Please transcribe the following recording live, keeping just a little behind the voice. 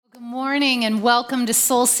morning and welcome to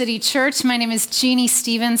Soul City Church. My name is Jeannie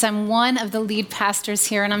Stevens. I'm one of the lead pastors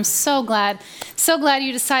here, and I'm so glad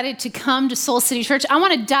you decided to come to Soul City Church. I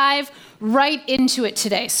want to dive right into it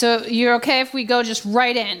today. So you're okay if we go just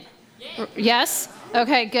right in? Yes?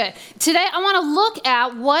 Okay, good. Today I want to look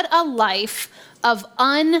at what a life of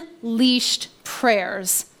unleashed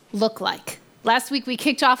prayers look like. Last week we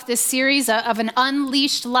kicked off this series of an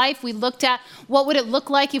unleashed life. We looked at what would it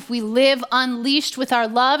look like if we live unleashed with our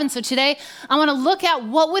love. And so today I want to look at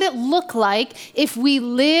what would it look like if we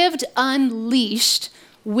lived unleashed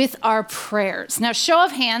with our prayers. Now, show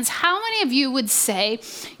of hands, how many of you would say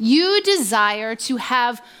you desire to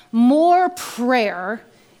have more prayer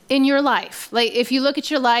in your life? Like if you look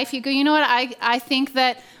at your life, you go, you know what, I think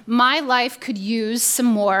that my life could use some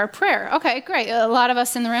more prayer. Okay, great. A lot of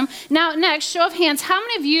us in the room. Now, next, show of hands, how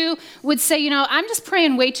many of you would say, you know, I'm just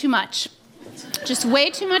praying way too much? Just way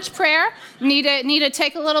too much prayer. Need to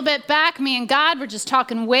take a little bit back. Me and God, we're just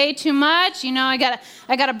talking way too much. You know, I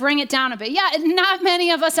gotta bring it down a bit. Yeah, not many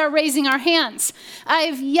of us are raising our hands.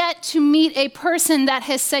 I've yet to meet a person that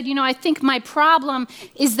has said, you know, I think my problem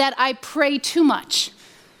is that I pray too much.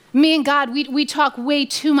 Me and God, we talk way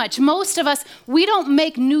too much. Most of us, we don't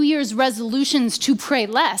make New Year's resolutions to pray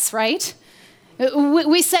less, right?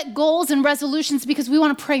 We set goals and resolutions because we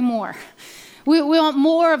want to pray more. We want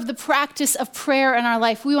more of the practice of prayer in our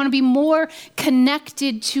life. We want to be more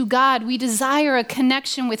connected to God. We desire a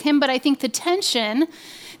connection with Him. But I think the tension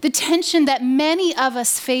that many of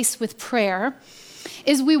us face with prayer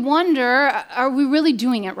is we wonder, are we really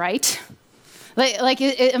doing it right?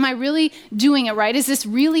 Am I really doing it right? Is this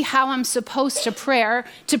really how I'm supposed to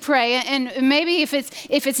pray? And maybe if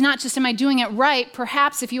it's not just am I doing it right,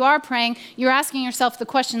 perhaps if you are praying, you're asking yourself the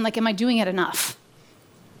question, like, am I doing it enough?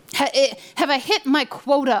 Have I hit my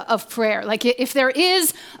quota of prayer? Like if there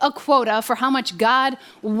is a quota for how much God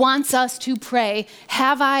wants us to pray,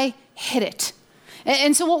 have I hit it?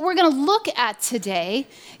 And so what we're going to look at today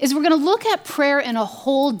is we're going to look at prayer in a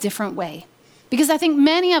whole different way. Because I think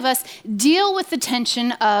many of us deal with the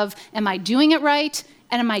tension of, am I doing it right?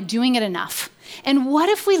 And am I doing it enough? And what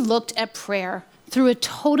if we looked at prayer through a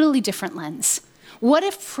totally different lens? What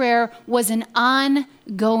if prayer was an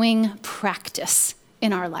ongoing practice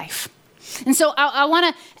in our life? And so I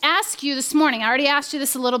want to ask you this morning, I already asked you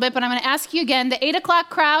this a little bit, but I'm going to ask you again. The 8 o'clock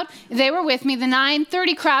crowd, they were with me. The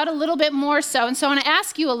 9:30 crowd, a little bit more so. And so I want to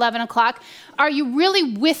ask you 11 o'clock, are you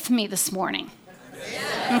really with me this morning?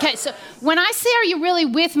 Okay, so when I say are you really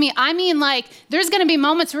with me, I mean like there's going to be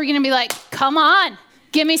moments where you're going to be like, come on,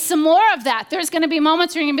 give me some more of that. There's going to be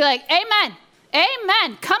moments where you're going to be like,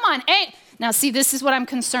 amen, come on. Now see, this is what I'm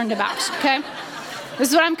concerned about, okay? This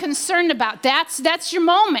is what I'm concerned about. That's your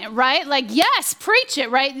moment, right? Like, yes, preach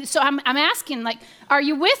it, right? So I'm asking, like, are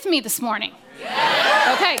you with me this morning?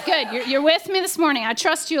 Yeah. Okay, good. You're with me this morning. I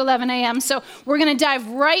trust you, 11 a.m. So we're going to dive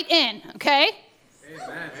right in, okay?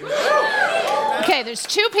 Okay, there's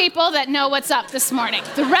two people that know what's up this morning.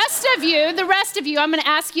 The rest of you, I'm going to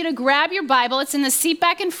ask you to grab your Bible. It's in the seat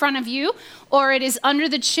back in front of you, or it is under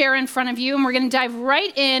the chair in front of you, and we're going to dive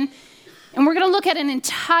right in, and we're going to look at an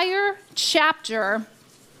entire chapter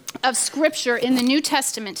of Scripture in the New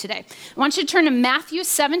Testament today. I want you to turn to Matthew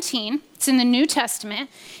 17. It's in the New Testament.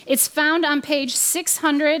 It's found on page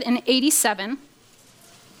 687.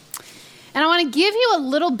 And I want to give you a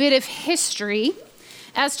little bit of history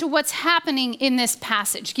as to what's happening in this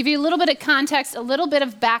passage. Give you a little bit of context, a little bit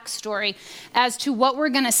of backstory as to what we're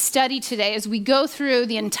going to study today as we go through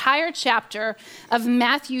the entire chapter of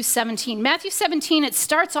Matthew 17. Matthew 17, it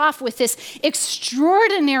starts off with this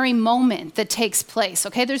extraordinary moment that takes place,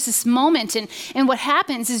 okay? There's this moment, and what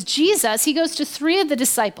happens is Jesus, he goes to three of the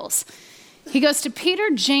disciples. He goes to Peter,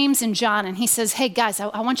 James, and John, and he says, hey, guys,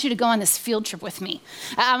 I want you to go on this field trip with me.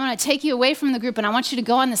 I want to take you away from the group, and I want you to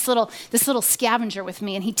go on this little scavenger with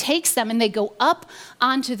me. And he takes them, and they go up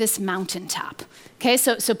onto this mountaintop. Okay,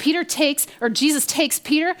 so Jesus takes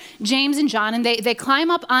Peter, James, and John, and they climb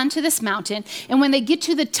up onto this mountain. And when they get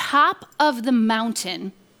to the top of the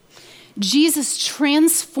mountain, Jesus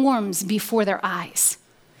transforms before their eyes.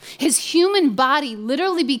 His human body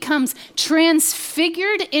literally becomes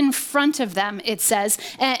transfigured in front of them, it says.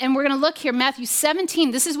 And we're going to look here, Matthew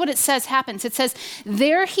 17, this is what it says happens. It says,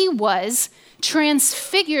 there he was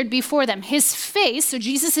transfigured before them. His face, so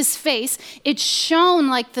Jesus' face, it shone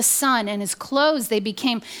like the sun, and his clothes, they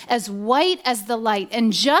became as white as the light.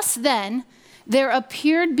 And just then, there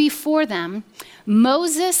appeared before them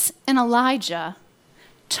Moses and Elijah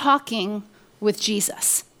talking with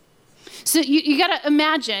Jesus. So you got to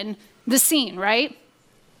imagine the scene, right?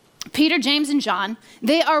 Peter, James, and John,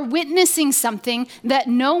 they are witnessing something that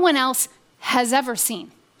no one else has ever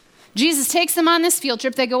seen. Jesus takes them on this field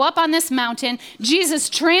trip. They go up on this mountain. Jesus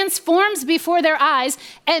transforms before their eyes.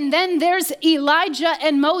 And then there's Elijah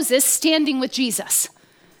and Moses standing with Jesus.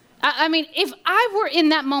 I mean, if I were in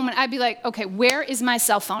that moment, I'd be like, okay, where is my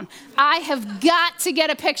cell phone? I have got to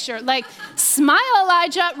get a picture. Like, smile,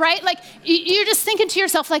 Elijah, right? Like, you're just thinking to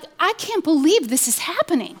yourself, like, I can't believe this is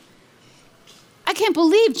happening. I can't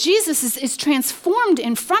believe Jesus is transformed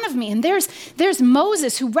in front of me. And there's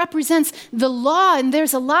Moses who represents the law, and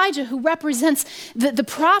there's Elijah who represents the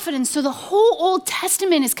prophet. And so the whole Old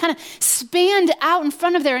Testament is kind of spanned out in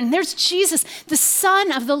front of there. And there's Jesus, the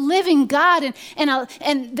Son of the living God.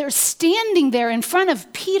 And they're standing there in front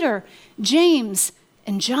of Peter, James,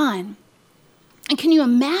 and John. And can you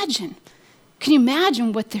imagine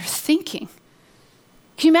what they're thinking?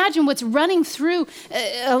 Can you imagine what's running through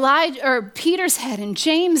Elijah or Peter's head and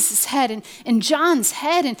James's head and John's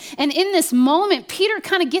head? And in this moment, Peter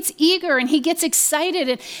kind of gets eager and he gets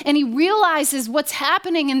excited and he realizes what's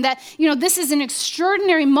happening and that, this is an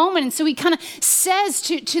extraordinary moment. And so he kind of says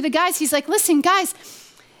to the guys, he's like, listen, guys,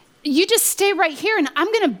 you just stay right here and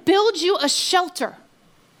I'm going to build you a shelter.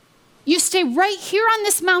 You stay right here on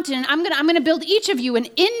this mountain, and I'm gonna build each of you an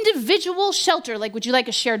individual shelter. Like, would you like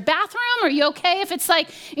a shared bathroom? Are you okay if it's like,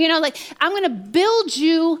 I'm gonna build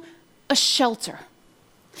you a shelter.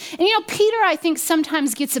 And Peter, I think,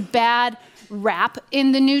 sometimes gets a bad rap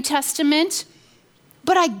in the New Testament,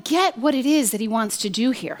 but I get what it is that he wants to do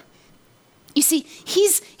here. You see,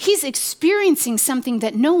 he's experiencing something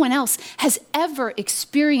that no one else has ever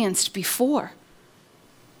experienced before.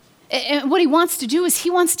 And what he wants to do is he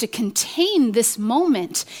wants to contain this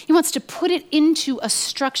moment. He wants to put it into a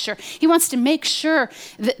structure. He wants to make sure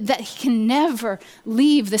that he can never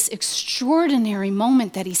leave this extraordinary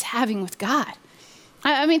moment that he's having with God.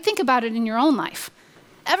 I mean, think about it in your own life.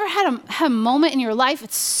 Ever had a moment in your life,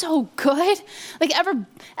 it's so good? Like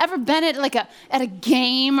ever been at a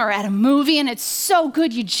game or at a movie and it's so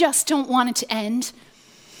good you just don't want it to end?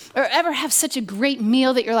 Or ever have such a great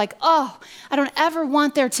meal that you're like, oh, I don't ever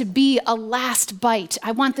want there to be a last bite.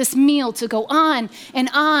 I want this meal to go on and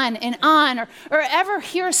on and on. Or ever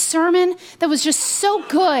hear a sermon that was just so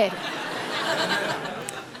good.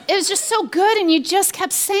 It was just so good and you just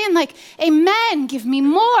kept saying like, amen, give me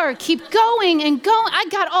more, keep going and going. I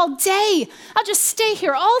got all day. I'll just stay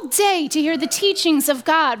here all day to hear the teachings of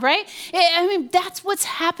God, right? I mean, that's what's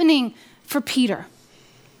happening for Peter.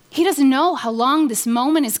 He doesn't know how long this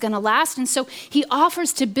moment is going to last, and so he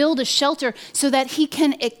offers to build a shelter so that he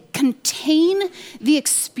can contain the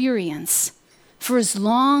experience for as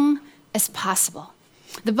long as possible.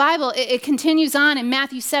 The Bible, it continues on in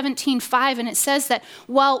Matthew 17:5, and it says that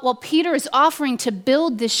while Peter is offering to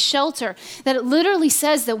build this shelter, that it literally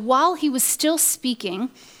says that while he was still speaking,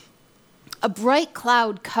 a bright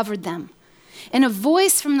cloud covered them, and a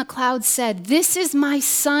voice from the cloud said, "This is my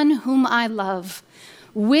son whom I love.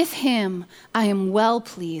 With him I am well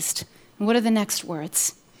pleased." And what are the next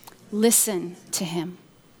words? Listen to him.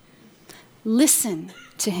 Listen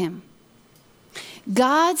to him.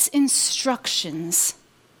 God's instructions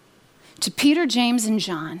to Peter, James, and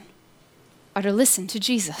John are to listen to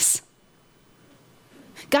Jesus.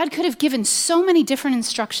 God could have given so many different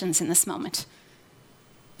instructions in this moment.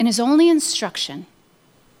 And his only instruction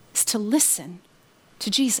is to listen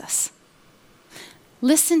to Jesus.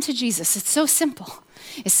 Listen to Jesus. It's so simple.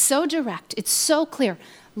 It's so direct. It's so clear.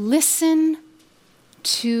 Listen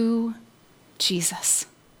to Jesus.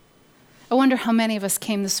 I wonder how many of us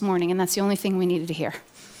came this morning and that's the only thing we needed to hear.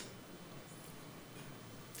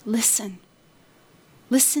 Listen.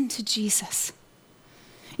 Listen to Jesus.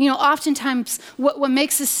 Oftentimes what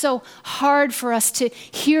makes it so hard for us to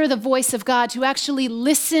hear the voice of God, to actually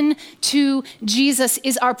listen to Jesus,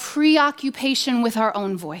 is our preoccupation with our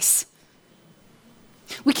own voice.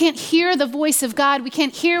 We can't hear the voice of God. We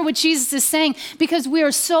can't hear what Jesus is saying because we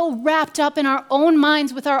are so wrapped up in our own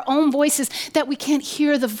minds with our own voices that we can't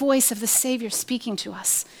hear the voice of the Savior speaking to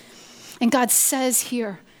us. And God says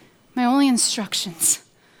here, my only instructions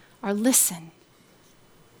are listen.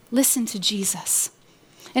 Listen to Jesus.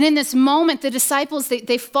 And in this moment, the disciples,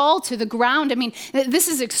 they fall to the ground. I mean, this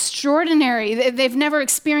is extraordinary. They've never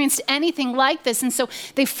experienced anything like this. And so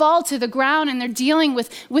they fall to the ground and they're dealing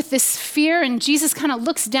with this fear. And Jesus kind of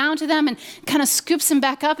looks down to them and kind of scoops them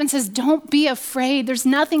back up and says, don't be afraid. There's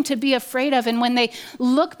nothing to be afraid of. And when they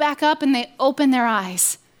look back up and they open their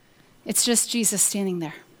eyes, it's just Jesus standing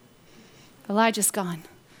there. Elijah's gone.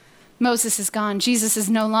 Moses is gone. Jesus is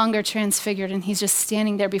no longer transfigured and he's just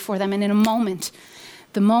standing there before them. And in a moment,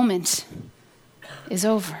 the moment is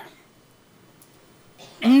over.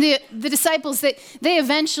 And the disciples, they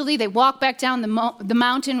eventually walk back down the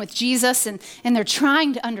mountain with Jesus, and they're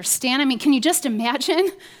trying to understand. I mean, can you just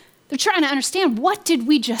imagine? They're trying to understand, what did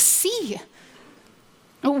we just see?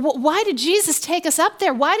 Why did Jesus take us up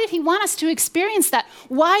there? Why did he want us to experience that?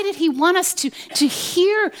 Why did he want us to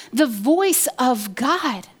hear the voice of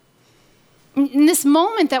God? In this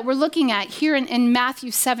moment that we're looking at here in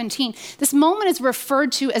Matthew 17, this moment is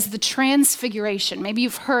referred to as the transfiguration. Maybe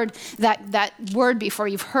you've heard that word before.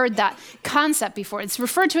 You've heard that concept before. It's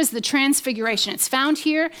referred to as the transfiguration. It's found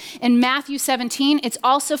here in Matthew 17. It's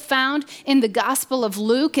also found in the Gospel of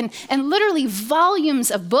Luke. And literally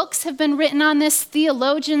volumes of books have been written on this.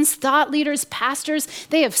 Theologians, thought leaders, pastors,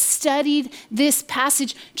 they have studied this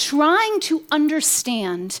passage trying to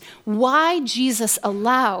understand why Jesus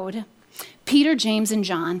allowed Peter, James, and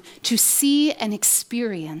John to see and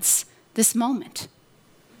experience this moment.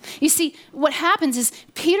 You see, what happens is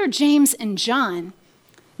Peter, James, and John,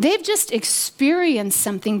 they've just experienced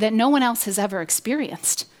something that no one else has ever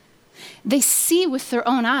experienced. They see with their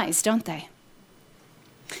own eyes, don't they?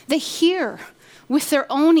 They hear with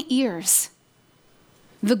their own ears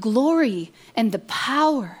the glory and the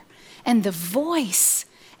power and the voice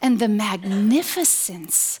and the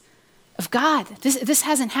magnificence of God. This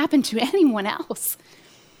hasn't happened to anyone else.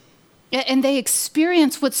 And they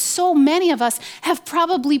experience what so many of us have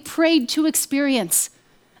probably prayed to experience.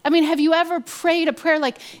 I mean, have you ever prayed a prayer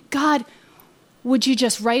like, God, would you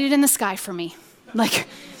just write it in the sky for me? Like,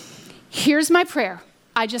 here's my prayer.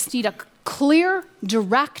 I just need a clear,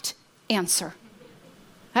 direct answer.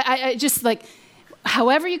 I just like,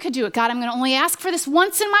 however you could do it. God, I'm going to only ask for this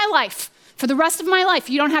once in my life. For the rest of my life,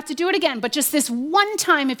 you don't have to do it again, but just this one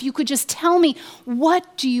time, if you could just tell me,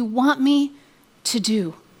 what do you want me to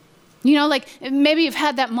do? You know, like maybe you've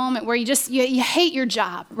had that moment where you hate your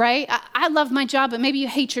job, right? I love my job, but maybe you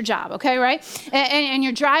hate your job, okay, right? And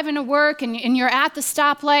you're driving to work and you're at the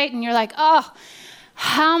stoplight and you're like, oh,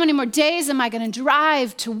 how many more days am I going to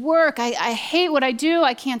drive to work? I hate what I do.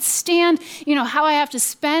 I can't stand, how I have to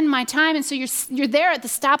spend my time. And so you're there at the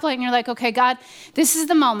stoplight and you're like, okay, God, this is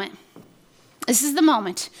the moment. This is the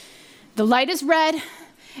moment. The light is red,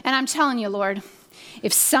 and I'm telling you, Lord,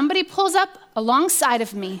 if somebody pulls up alongside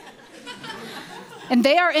of me and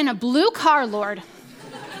they are in a blue car, Lord,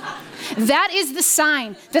 that is the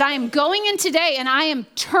sign that I am going in today and I am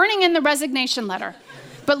turning in the resignation letter.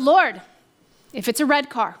 But Lord, if it's a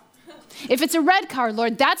red car,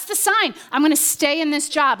 Lord, that's the sign. I'm going to stay in this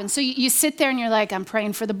job. And so you sit there and you're like, I'm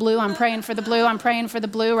praying for the blue, I'm praying for the blue, I'm praying for the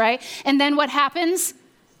blue, right? And then what happens?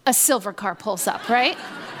 A silver car pulls up, right?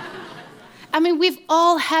 I mean, we've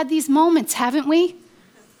all had these moments, haven't we?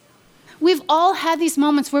 We've all had these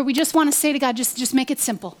moments where we just want to say to God, just make it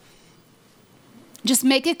simple. Just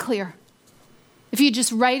make it clear. If you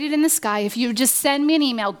just write it in the sky, if you just send me an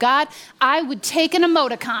email, God, I would take an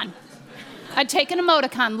emoticon. I'd take an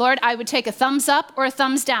emoticon, Lord. I would take a thumbs up or a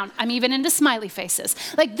thumbs down. I'm even into smiley faces.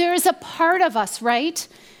 Like there is a part of us, right?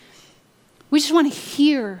 We just want to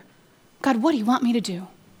hear, God, what do you want me to do?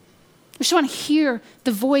 We just want to hear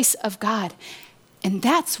the voice of God. And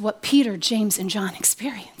that's what Peter, James, and John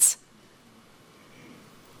experience.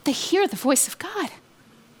 They hear the voice of God.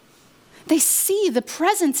 They see the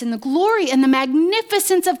presence and the glory and the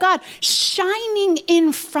magnificence of God shining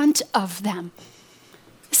in front of them.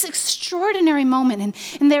 This extraordinary moment.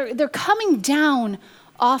 And they're coming down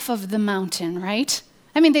off of the mountain, right?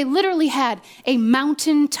 I mean, they literally had a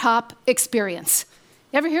mountaintop experience.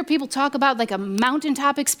 You ever hear people talk about like a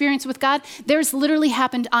mountaintop experience with God? Theirs literally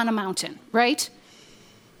happened on a mountain, right?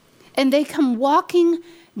 And they come walking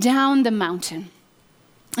down the mountain.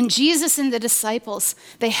 And Jesus and the disciples,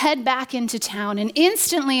 they head back into town. And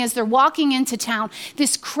instantly, as they're walking into town,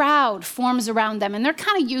 this crowd forms around them. And they're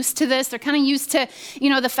kind of used to this. They're kind of used to,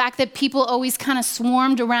 the fact that people always kind of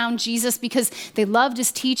swarmed around Jesus because they loved his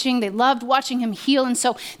teaching. They loved watching him heal. And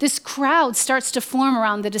so this crowd starts to form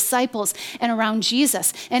around the disciples and around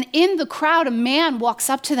Jesus. And in the crowd, a man walks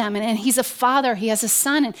up to them. And he's a father. He has a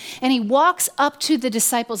son. And he walks up to the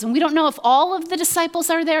disciples. And we don't know if all of the disciples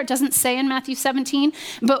are there. It doesn't say in Matthew 17.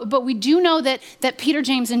 But we do know that Peter,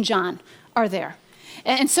 James, and John are there.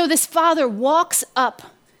 And so this father walks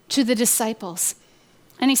up to the disciples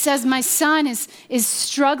and he says, my son is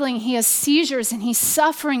struggling. He has seizures and he's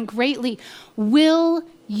suffering greatly. Will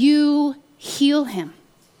you heal him?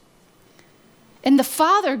 And the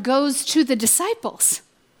father goes to the disciples.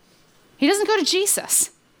 He doesn't go to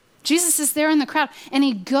Jesus. Jesus is there in the crowd. And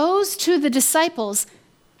he goes to the disciples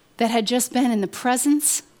that had just been in the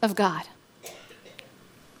presence of God.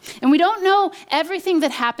 And we don't know everything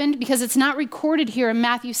that happened because it's not recorded here in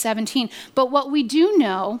Matthew 17. But what we do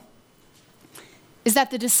know is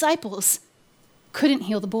that the disciples couldn't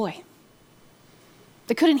heal the boy.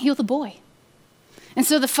 They couldn't heal the boy. And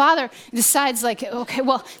so the father decides like, okay,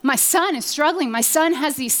 well, my son is struggling. My son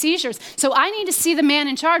has these seizures. So I need to see the man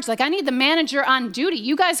in charge. Like I need the manager on duty.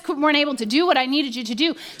 You guys weren't able to do what I needed you to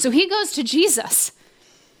do. So he goes to Jesus.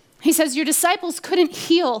 He says, your disciples couldn't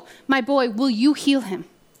heal my boy. Will you heal him?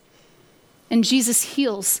 And Jesus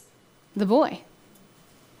heals the boy.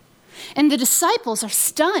 And the disciples are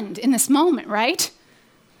stunned in this moment, right?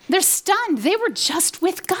 They're stunned. They were just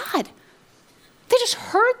with God. They just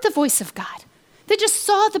heard the voice of God. They just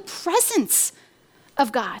saw the presence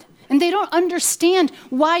of God. And they don't understand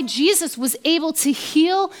why Jesus was able to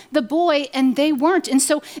heal the boy and they weren't. And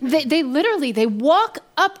so they walk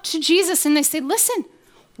up to Jesus and they say, listen,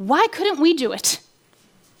 why couldn't we do it?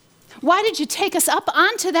 Why did you take us up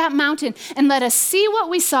onto that mountain and let us see what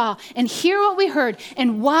we saw and hear what we heard?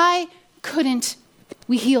 And why couldn't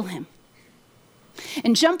we heal him?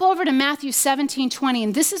 And jump over to Matthew 17:20,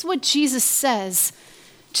 and this is what Jesus says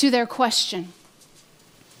to their question.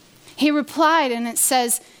 He replied, and it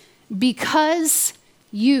says, because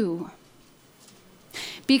you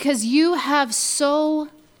have so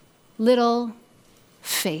little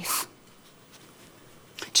faith.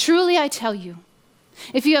 Truly I tell you,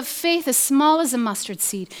 if you have faith as small as a mustard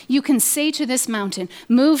seed, you can say to this mountain,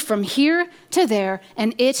 move from here to there,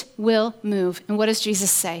 and it will move. And what does Jesus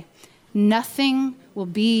say? Nothing will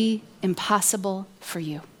be impossible for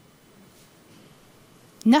you.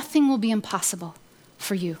 Nothing will be impossible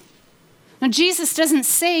for you. Now, Jesus doesn't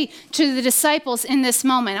say to the disciples in this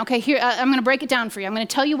moment, okay, here, I'm going to break it down for you. I'm going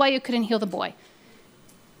to tell you why you couldn't heal the boy.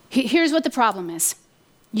 Here's what the problem is.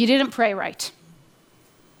 You didn't pray right.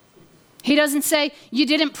 He doesn't say you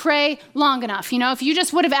didn't pray long enough. You know, if you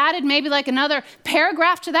just would have added maybe like another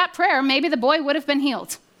paragraph to that prayer, maybe the boy would have been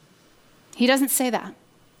healed. He doesn't say that.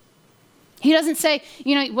 He doesn't say,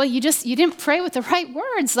 well, you didn't pray with the right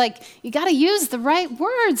words. Like, you got to use the right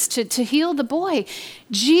words to heal the boy.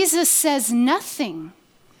 Jesus says nothing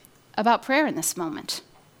about prayer in this moment.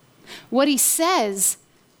 What he says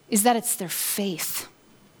is that it's their faith.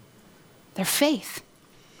 Their faith.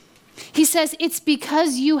 He says, it's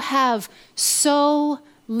because you have so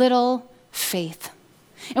little faith.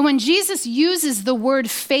 And when Jesus uses the word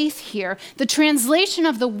faith here, the translation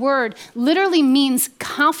of the word literally means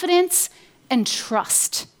confidence and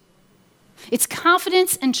trust. It's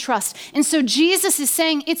confidence and trust. And so Jesus is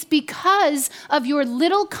saying it's because of your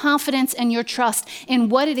little confidence and your trust in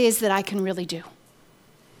what it is that I can really do.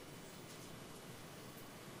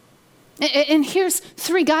 And here's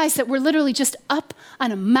three guys that were literally just up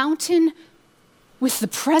on a mountain with the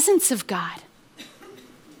presence of God.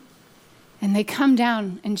 And they come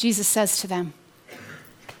down and Jesus says to them,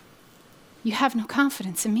 you have no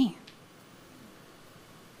confidence in me.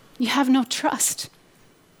 You have no trust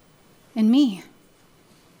in me,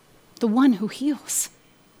 the one who heals.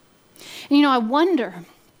 And I wonder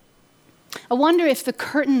if the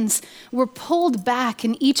curtains were pulled back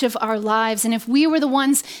in each of our lives, and if we were the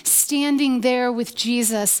ones standing there with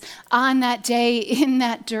Jesus on that day in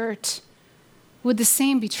that dirt, would the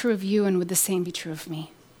same be true of you and would the same be true of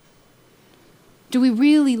me? Do we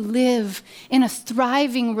really live in a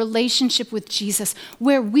thriving relationship with Jesus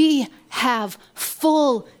where we have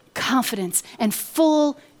full confidence and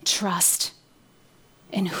full trust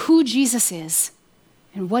in who Jesus is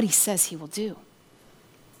and what he says he will do?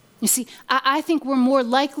 You see, I think we're more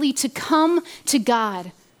likely to come to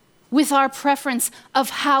God with our preference of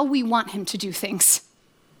how we want him to do things.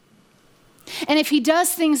 And if he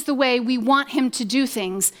does things the way we want him to do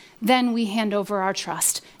things, then we hand over our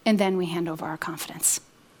trust and then we hand over our confidence.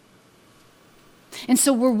 And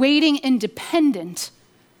so we're waiting and dependent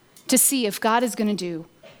to see if God is going to do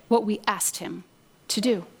what we asked him to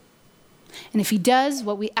do. And if he does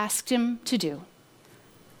what we asked him to do,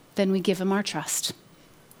 then we give him our trust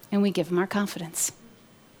and we give him our confidence.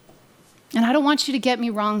 And I don't want you to get me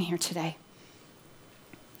wrong here today.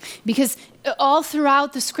 Because all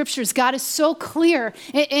throughout the scriptures, God is so clear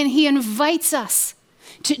and he invites us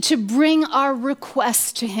to bring our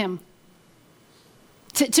requests to him.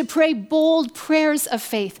 To pray bold prayers of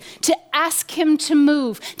faith, to ask him to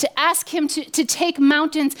move, to ask him to take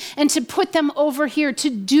mountains and to put them over here, to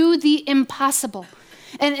do the impossible.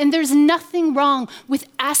 And there's nothing wrong with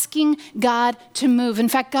asking God to move. In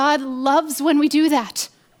fact, God loves when we do that.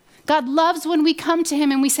 God loves when we come to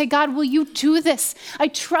him and we say, God, will you do this? I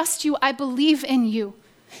trust you. I believe in you.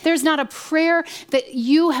 There's not a prayer that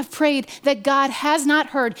you have prayed that God has not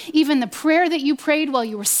heard, even the prayer that you prayed while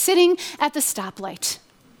you were sitting at the stoplight.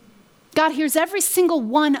 God hears every single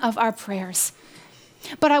one of our prayers.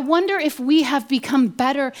 But I wonder if we have become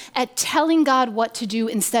better at telling God what to do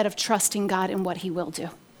instead of trusting God in what he will do.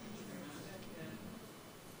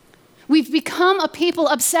 We've become a people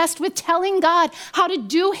obsessed with telling God how to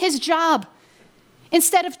do his job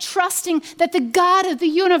instead of trusting that the God of the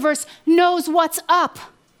universe knows what's up.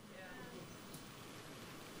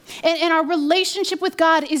 And our relationship with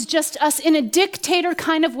God is just us in a dictator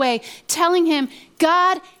kind of way, telling him,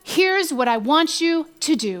 God, here's what I want you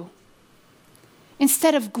to do.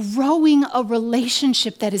 Instead of growing a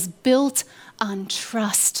relationship that is built on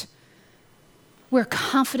trust, where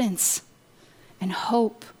confidence and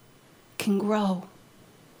hope can grow.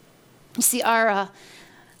 You see, our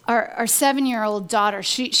 7-year-old daughter,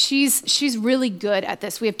 she's really good at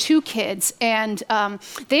this. We have 2 kids, and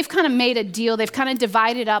they've kind of made a deal. They've kind of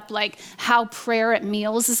divided up like how prayer at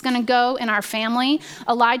meals is going to go in our family.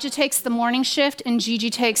 Elijah takes the morning shift, and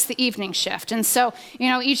Gigi takes the evening shift. And so,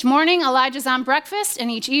 each morning Elijah's on breakfast,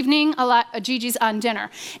 and each evening Gigi's on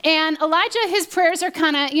dinner. And Elijah, his prayers are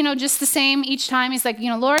kind of, just the same each time. He's like,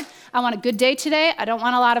 Lord, I want a good day today. I don't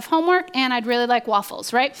want a lot of homework, and I'd really like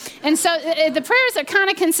waffles, right? And so the prayers are kind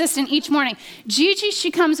of consistent each morning. Gigi, she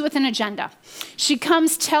comes with an agenda. She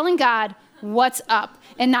comes telling God what's up,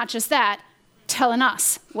 and not just that, telling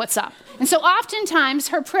us what's up. And so oftentimes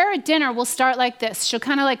her prayer at dinner will start like this. She'll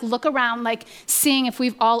kind of like look around, like seeing if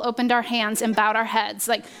we've all opened our hands and bowed our heads.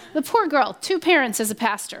 Like the poor girl, 2 parents as a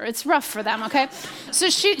pastor. It's rough for them, okay? So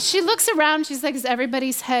she looks around. She's like, is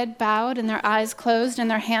everybody's head bowed and their eyes closed and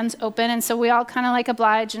their hands open? And so we all kind of like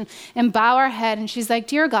oblige and bow our head. And she's like,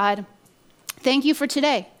 dear God, thank you for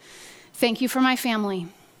today. Thank you for my family.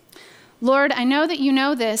 Lord, I know that you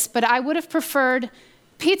know this, but I would have preferred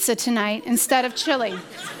pizza tonight instead of chili.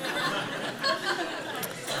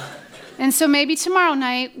 And so maybe tomorrow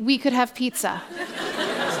night we could have pizza.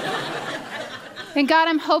 And God,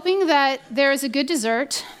 I'm hoping that there is a good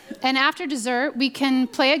dessert, and after dessert we can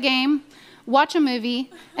play a game, watch a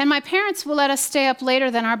movie, and my parents will let us stay up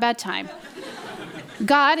later than our bedtime.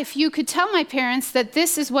 God, if you could tell my parents that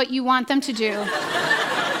this is what you want them to do,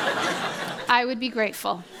 I would be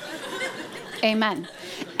grateful. Amen.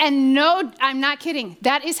 And no, I'm not kidding.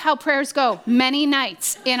 That is how prayers go many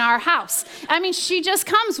nights in our house. I mean, she just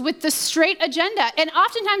comes with the straight agenda. And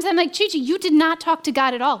oftentimes I'm like, Gigi, you did not talk to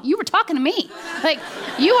God at all. You were talking to me. Like,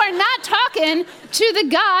 you are not talking to the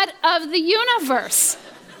God of the universe.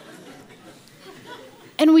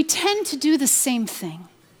 And we tend to do the same thing.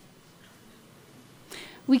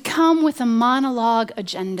 We come with a monologue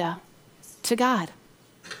agenda to God.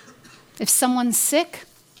 If someone's sick,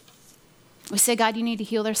 we say, God, you need to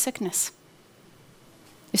heal their sickness.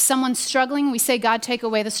 If someone's struggling, we say, God, take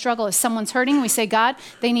away the struggle. If someone's hurting, we say, God,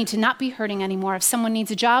 they need to not be hurting anymore. If someone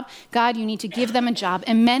needs a job, God, you need to give them a job.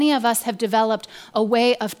 And many of us have developed a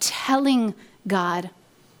way of telling God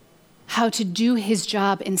how to do his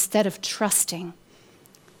job instead of trusting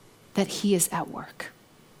that he is at work.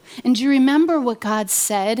 And do you remember what God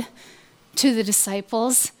said to the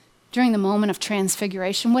disciples during the moment of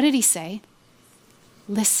transfiguration? What did he say?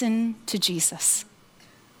 Listen to Jesus.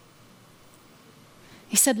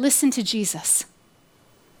 He said, listen to Jesus.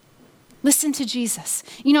 Listen to Jesus.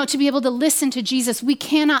 To be able to listen to Jesus, we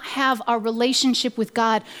cannot have our relationship with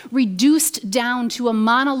God reduced down to a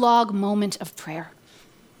monologue moment of prayer.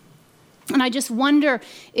 And I just wonder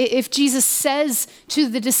if Jesus says to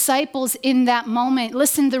the disciples in that moment,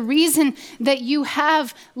 listen, the reason that you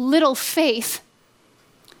have little faith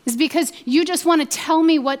is because you just want to tell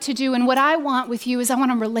me what to do. And what I want with you is I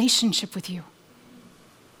want a relationship with you.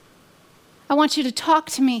 I want you to talk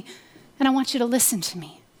to me, and I want you to listen to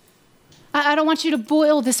me. I don't want you to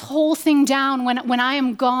boil this whole thing down when I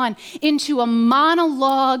am gone into a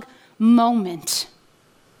monologue moment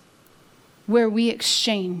where we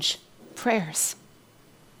exchange prayers.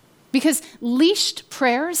 Because leashed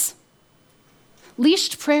prayers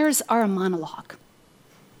are a monologue.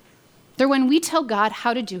 They're when we tell God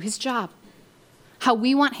how to do his job, how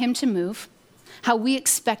we want him to move, how we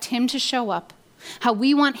expect him to show up, how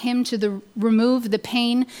we want him to remove the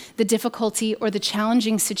pain, the difficulty, or the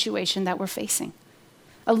challenging situation that we're facing.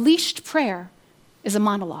 A leashed prayer is a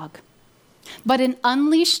monologue. But an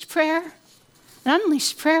unleashed prayer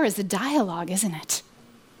is a dialogue, isn't it?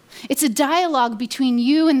 It's a dialogue between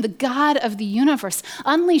you and the God of the universe.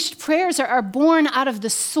 Unleashed prayers are born out of the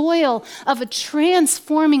soil of a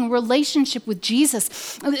transforming relationship with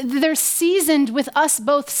Jesus. They're seasoned with us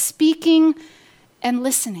both speaking and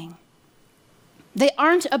listening. They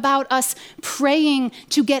aren't about us praying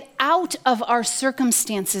to get out of our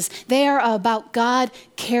circumstances. They are about God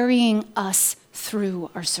carrying us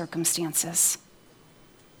through our circumstances.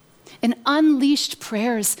 And unleashed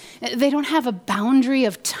prayers, they don't have a boundary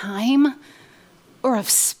of time or of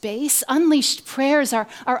space. Unleashed prayers are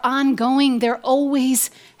ongoing. They're always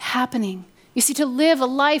happening. You see, to live a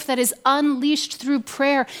life that is unleashed through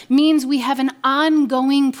prayer means we have an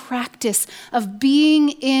ongoing practice of being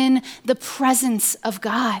in the presence of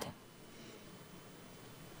God.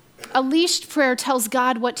 A leashed prayer tells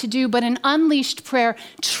God what to do, but an unleashed prayer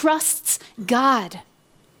trusts God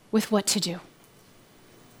with what to do.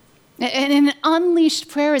 And an unleashed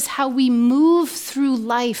prayer is how we move through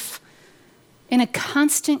life in a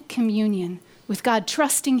constant communion with God,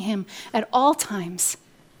 trusting Him at all times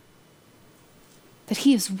that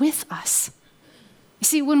He is with us. You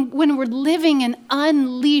see, when we're living an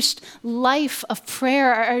unleashed life of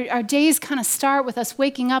prayer, our days kind of start with us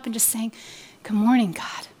waking up and just saying, "Good morning,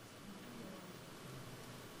 God.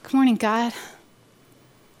 Good morning, God.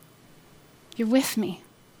 You're with me."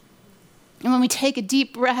 And when we take a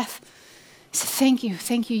deep breath, say,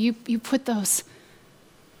 thank you. You put those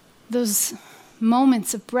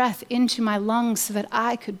moments of breath into my lungs so that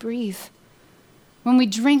I could breathe. When we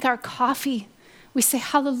drink our coffee, we say,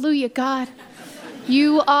 hallelujah, God.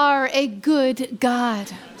 You are a good God.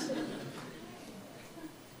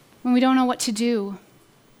 When we don't know what to do,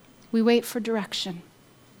 we wait for direction.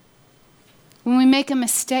 When we make a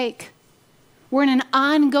mistake, we're in an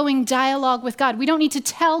ongoing dialogue with God. We don't need to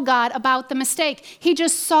tell God about the mistake. He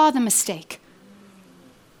just saw the mistake.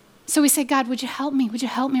 So we say, God, would you help me? Would you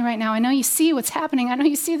help me right now? I know you see what's happening. I know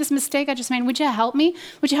you see this mistake I just made. Would you help me?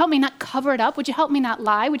 Would you help me not cover it up? Would you help me not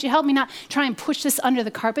lie? Would you help me not try and push this under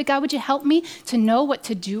the carpet? God, would you help me to know what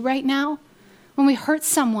to do right now? When we hurt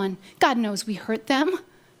someone, God knows we hurt them.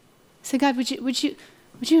 Say, God, would you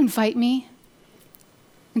invite me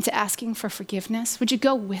into asking for forgiveness? Would you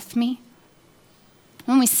go with me?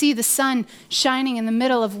 When we see the sun shining in the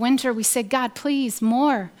middle of winter, we say, God, please,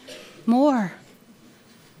 more.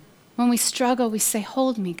 When we struggle, we say,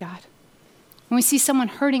 hold me, God. When we see someone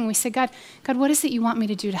hurting, we say, God, what is it you want me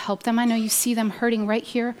to do to help them? I know you see them hurting right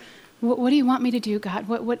here. What do you want me to do, God?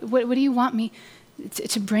 What do you want me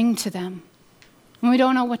to bring to them? When we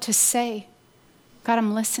don't know what to say, God,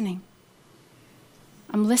 I'm listening.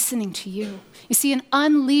 I'm listening to you. You see, an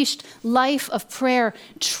unleashed life of prayer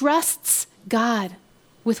trusts God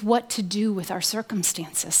with what to do with our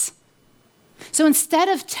circumstances. So instead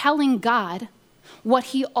of telling God what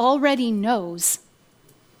He already knows,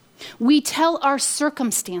 we tell our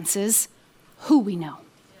circumstances who we know.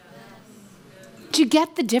 Do you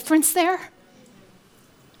get the difference there?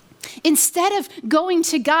 Instead of going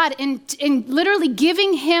to God and literally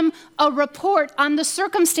giving Him a report on the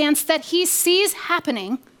circumstance that He sees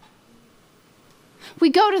happening,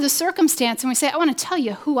 we go to the circumstance and we say, I want to tell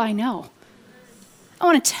you who I know. I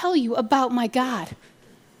want to tell you about my God.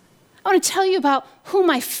 I want to tell you about who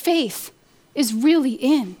my faith is really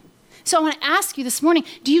in. So I want to ask you this morning,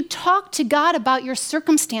 do you talk to God about your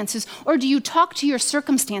circumstances, or do you talk to your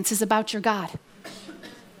circumstances about your God?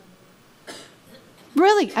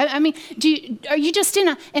 Really? I mean, are you just in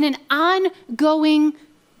an ongoing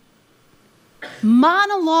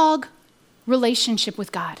monologue relationship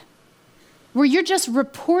with God, where you're just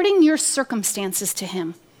reporting your circumstances to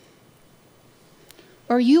Him?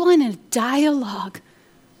 Or are you in a dialogue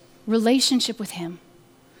relationship with Him,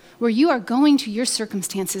 where you are going to your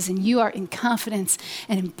circumstances and you are in confidence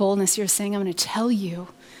and in boldness? You're saying, I'm going to tell you,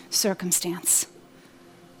 circumstance,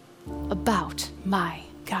 about my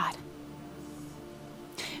God.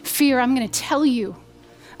 Fear, I'm going to tell you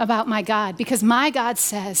about my God, because my God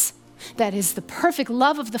says that is the perfect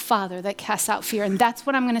love of the Father that casts out fear. And that's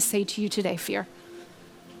what I'm going to say to you today, fear.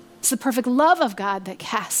 It's the perfect love of God that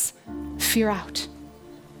casts fear out.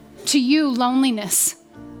 To you, loneliness,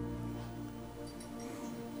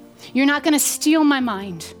 you're not going to steal my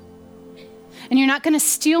mind, and you're not going to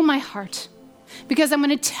steal my heart, because I'm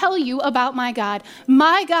going to tell you about my God.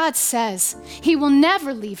 My God says He will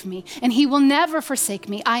never leave me, and He will never forsake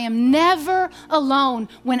me. I am never alone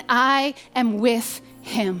when I am with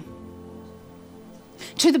Him.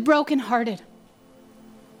 To the brokenhearted,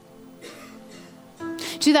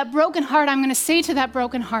 to that broken heart, I'm going to say to that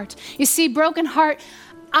broken heart, you see, broken heart,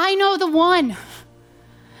 I know the one.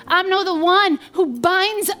 I know the one who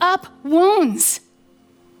binds up wounds.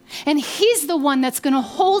 And He's the one that's going to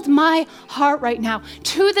hold my heart right now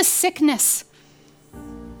to the sickness.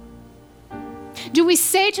 Do we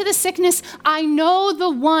say to the sickness, I know the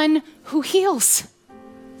one who heals?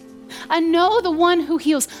 I know the one who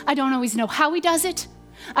heals. I don't always know how He does it.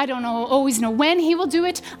 I don't always know when He will do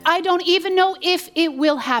it. I don't even know if it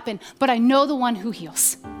will happen, but I know the one who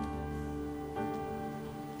heals.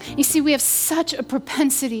 You see, we have such a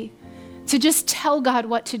propensity to just tell God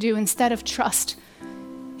what to do instead of trust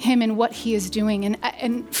him in what he is doing.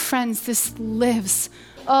 And friends, this lives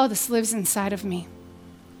inside of me.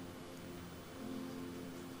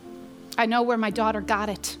 I know where my daughter got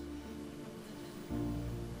it.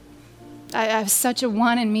 I have such a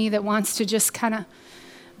one in me that wants to just kind of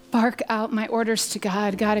bark out my orders to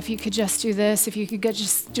God. God, if you could just do this, if you could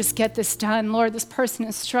just get this done. Lord, this person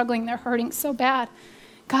is struggling. They're hurting so bad.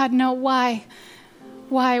 God, no, why?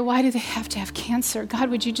 Why do they have to have cancer? God,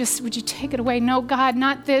 would you take it away? No, God,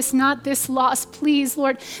 not this loss. Please,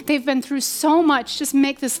 Lord, they've been through so much. Just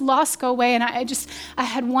make this loss go away. And I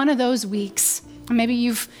had one of those weeks. Maybe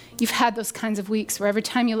you've had those kinds of weeks where every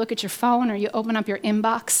time you look at your phone or you open up your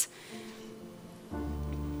inbox,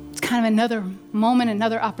 it's kind of another moment,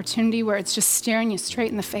 another opportunity where it's just staring you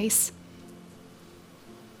straight in the face.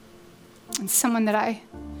 And someone that I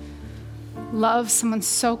love, someone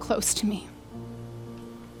so close to me,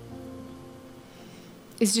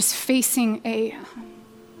 is just facing an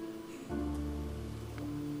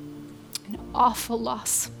awful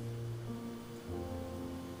loss.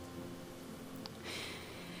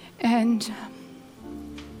 And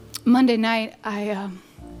Monday night, I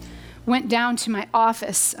went down to my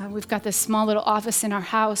office. We've got this small little office in our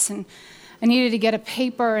house, and I needed to get a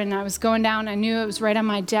paper, and I was going down. I knew it was right on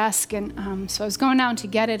my desk, and so I was going down to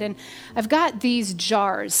get it, and I've got these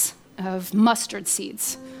jars of mustard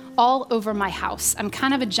seeds all over my house. I'm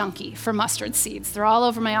kind of a junkie for mustard seeds. They're all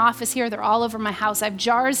over my office here. They're all over my house. I have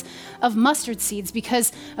jars of mustard seeds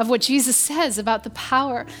because of what Jesus says about the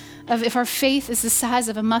power of if our faith is the size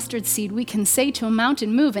of a mustard seed, we can say to a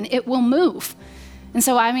mountain, move, and it will move. And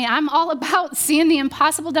so, I'm all about seeing the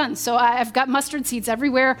impossible done. So I've got mustard seeds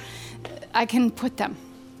everywhere I can put them.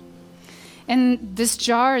 And this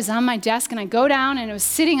jar is on my desk, and I go down, and it was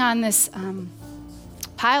sitting on this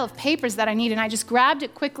pile of papers that I need, and I just grabbed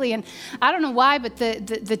it quickly, and I don't know why, but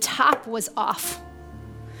the top was off.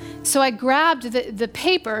 So I grabbed the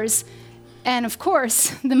papers, and of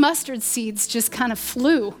course, the mustard seeds just kind of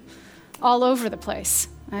flew all over the place.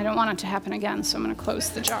 I don't want it to happen again, so I'm going to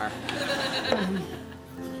close the jar.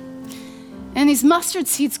 And these mustard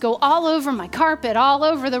seeds go all over my carpet, all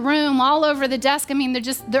over the room, all over the desk.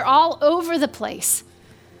 They're all over the place.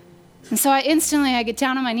 And so I get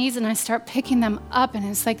down on my knees and I start picking them up, and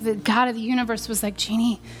it's like the God of the universe was like,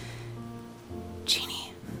 Jeannie,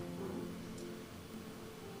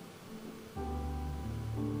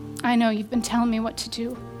 I know you've been telling me what to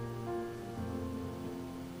do.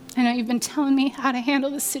 I know you've been telling me how to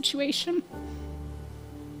handle this situation.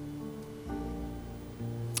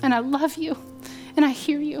 And I love you, and I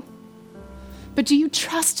hear you. But do you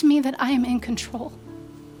trust me that I am in control?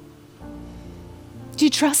 Do you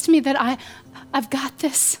trust me that I've got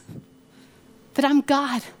this? That I'm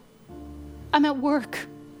God? I'm at work.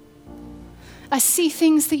 I see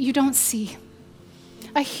things that you don't see.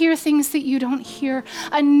 I hear things that you don't hear.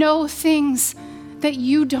 I know things that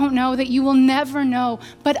you don't know, that you will never know.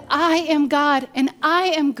 But I am God, and I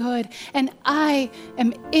am good, and I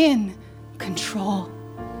am in control.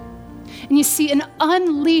 And you see, an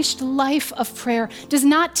unleashed life of prayer does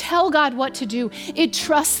not tell God what to do. It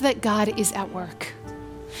trusts that God is at work,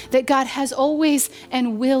 that God has always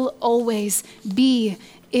and will always be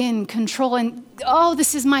in control. And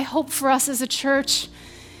this is my hope for us as a church.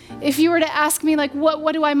 If you were to ask me,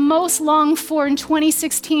 what do I most long for in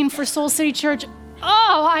 2016 for Soul City Church?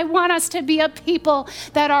 I want us to be a people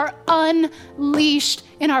that are unleashed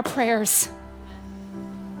in our prayers.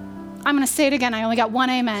 I'm going to say it again. I only got one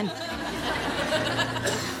amen.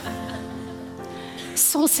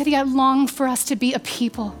 Soul City, I long for us to be a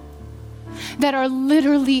people that are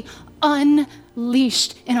literally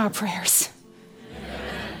unleashed in our prayers.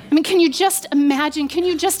 Can you just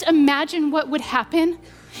imagine what would happen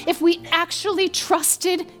if we actually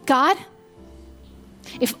trusted God?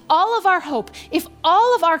 If all of our hope, if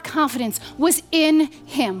all of our confidence was in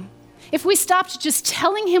Him, if we stopped just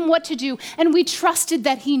telling Him what to do and we trusted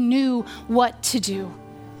that He knew what to do.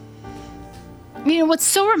 What's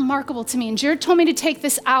so remarkable to me, and Jared told me to take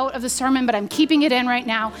this out of the sermon, but I'm keeping it in right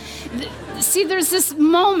now. See, there's this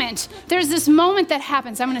moment that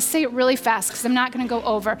happens. I'm going to say it really fast because I'm not going to go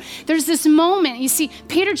over. There's this moment, you see,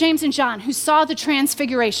 Peter, James, and John, who saw the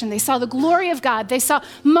transfiguration. They saw the glory of God. They saw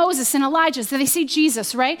Moses and Elijah. So they see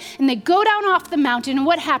Jesus, right? And they go down off the mountain, and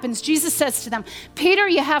what happens? Jesus says to them, Peter,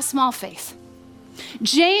 you have small faith.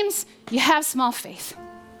 James, you have small faith.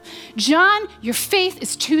 John, your faith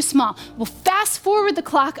is too small. Well, fast forward the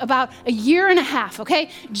clock about a year and a half, okay?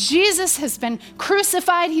 Jesus has been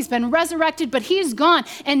crucified, he's been resurrected, but he's gone.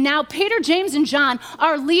 And now Peter, James, and John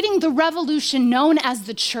are leading the revolution known as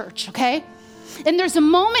the church, okay? And there's a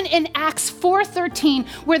moment in Acts 4:13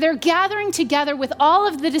 where they're gathering together with all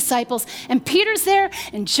of the disciples, and Peter's there,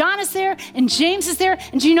 and John is there, and James is there.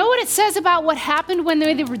 And do you know what it says about what happened when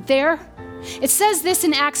they were there? It says this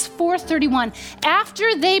in Acts 4:31.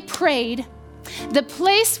 After they prayed, the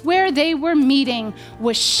place where they were meeting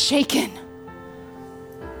was shaken.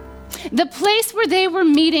 The place where they were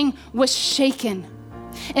meeting was shaken.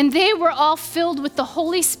 And they were all filled with the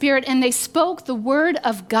Holy Spirit, and they spoke the word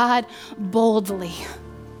of God boldly.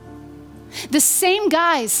 The same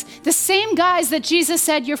guys that Jesus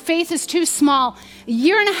said, your faith is too small, a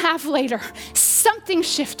year and a half later, something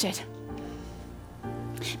shifted.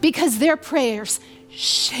 Because their prayers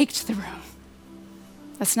shaked the room.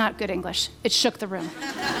 That's not good English. It shook the room.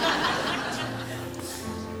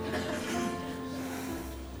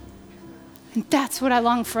 And that's what I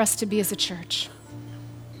long for us to be as a church.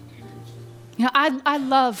 You know, I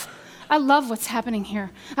love what's happening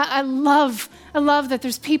here. I love that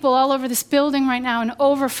there's people all over this building right now in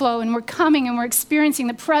overflow, and we're coming and we're experiencing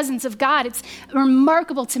the presence of God. It's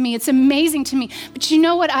remarkable to me. It's amazing to me. But you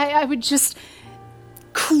know what I would just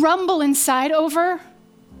crumble inside over?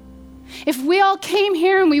 If we all came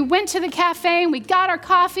here and we went to the cafe and we got our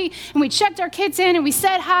coffee and we checked our kids in and we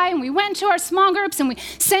said hi and we went to our small groups and we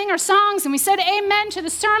sang our songs and we said amen to the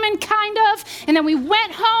sermon, kind of, and then we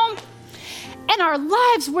went home and our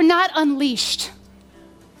lives were not unleashed.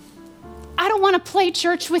 I don't want to play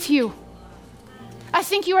church with you. I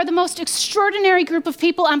think you are the most extraordinary group of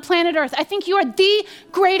people on planet Earth. I think you are the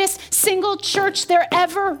greatest single church there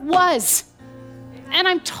ever was. And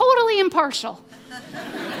I'm totally impartial.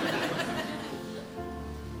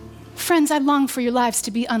 Friends, I long for your lives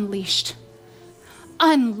to be unleashed.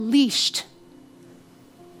 Unleashed.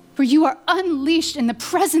 Where you are unleashed in the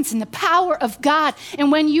presence and the power of God.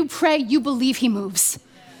 And when you pray, you believe he moves.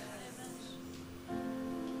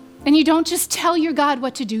 And you don't just tell your God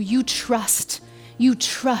what to do. You trust. You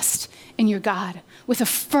trust in your God with a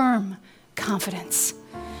firm confidence.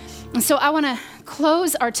 And so I want to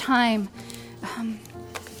close our time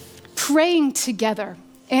praying together.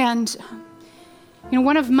 And you know,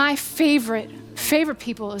 one of my favorite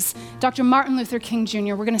people is Dr. Martin Luther King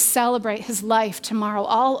Jr. We're going to celebrate his life tomorrow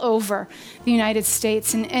all over the United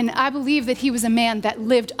States. And I believe that he was a man that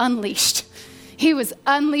lived unleashed. He was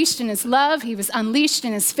unleashed in his love. He was unleashed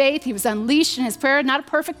in his faith. He was unleashed in his prayer. Not a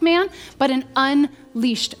perfect man, but an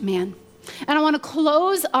unleashed man. And I want to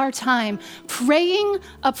close our time praying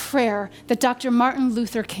a prayer that Dr. Martin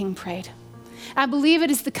Luther King prayed. I believe it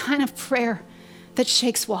is the kind of prayer that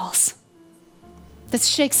shakes walls, that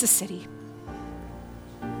shakes a city,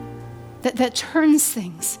 that turns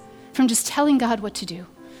things from just telling God what to do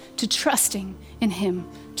to trusting in him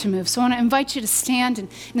to move. So I want to invite you to stand, and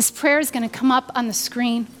this prayer is going to come up on the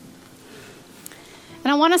screen.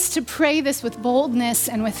 And I want us to pray this with boldness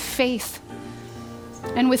and with faith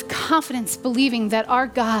and with confidence, believing that our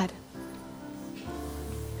God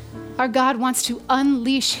wants to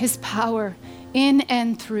unleash his power in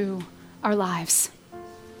and through our lives.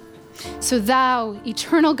 So thou,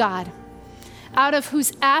 eternal God, out of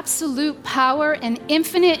whose absolute power and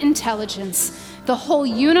infinite intelligence the whole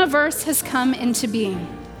universe has come into being,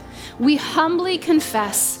 we humbly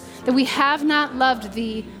confess that we have not loved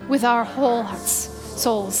thee with our whole hearts,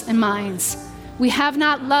 souls, and minds. We have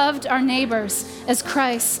not loved our neighbors as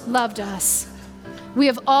Christ loved us. We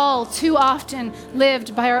have all too often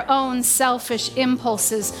lived by our own selfish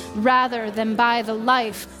impulses rather than by the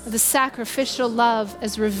life of the sacrificial love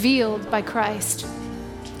as revealed by Christ.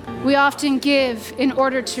 We often give in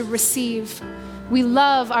order to receive. We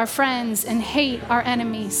love our friends and hate our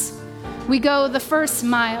enemies. We go the first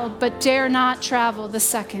mile but dare not travel the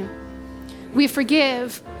second. We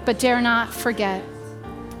forgive but dare not forget.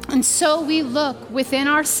 And so we look within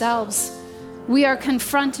ourselves. We are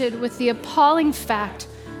confronted with the appalling fact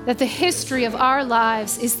that the history of our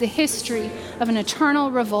lives is the history of an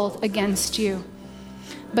eternal revolt against you.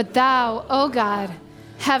 But thou, O God,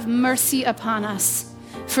 have mercy upon us.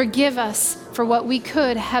 Forgive us for what we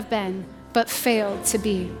could have been, but failed to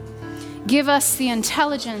be. Give us the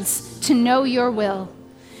intelligence to know your will.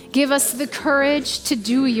 Give us the courage to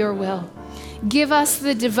do your will. Give us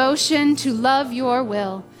the devotion to love your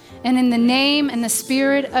will. And in the name and the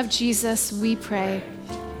Spirit of Jesus, we pray.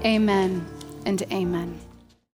 Amen and amen.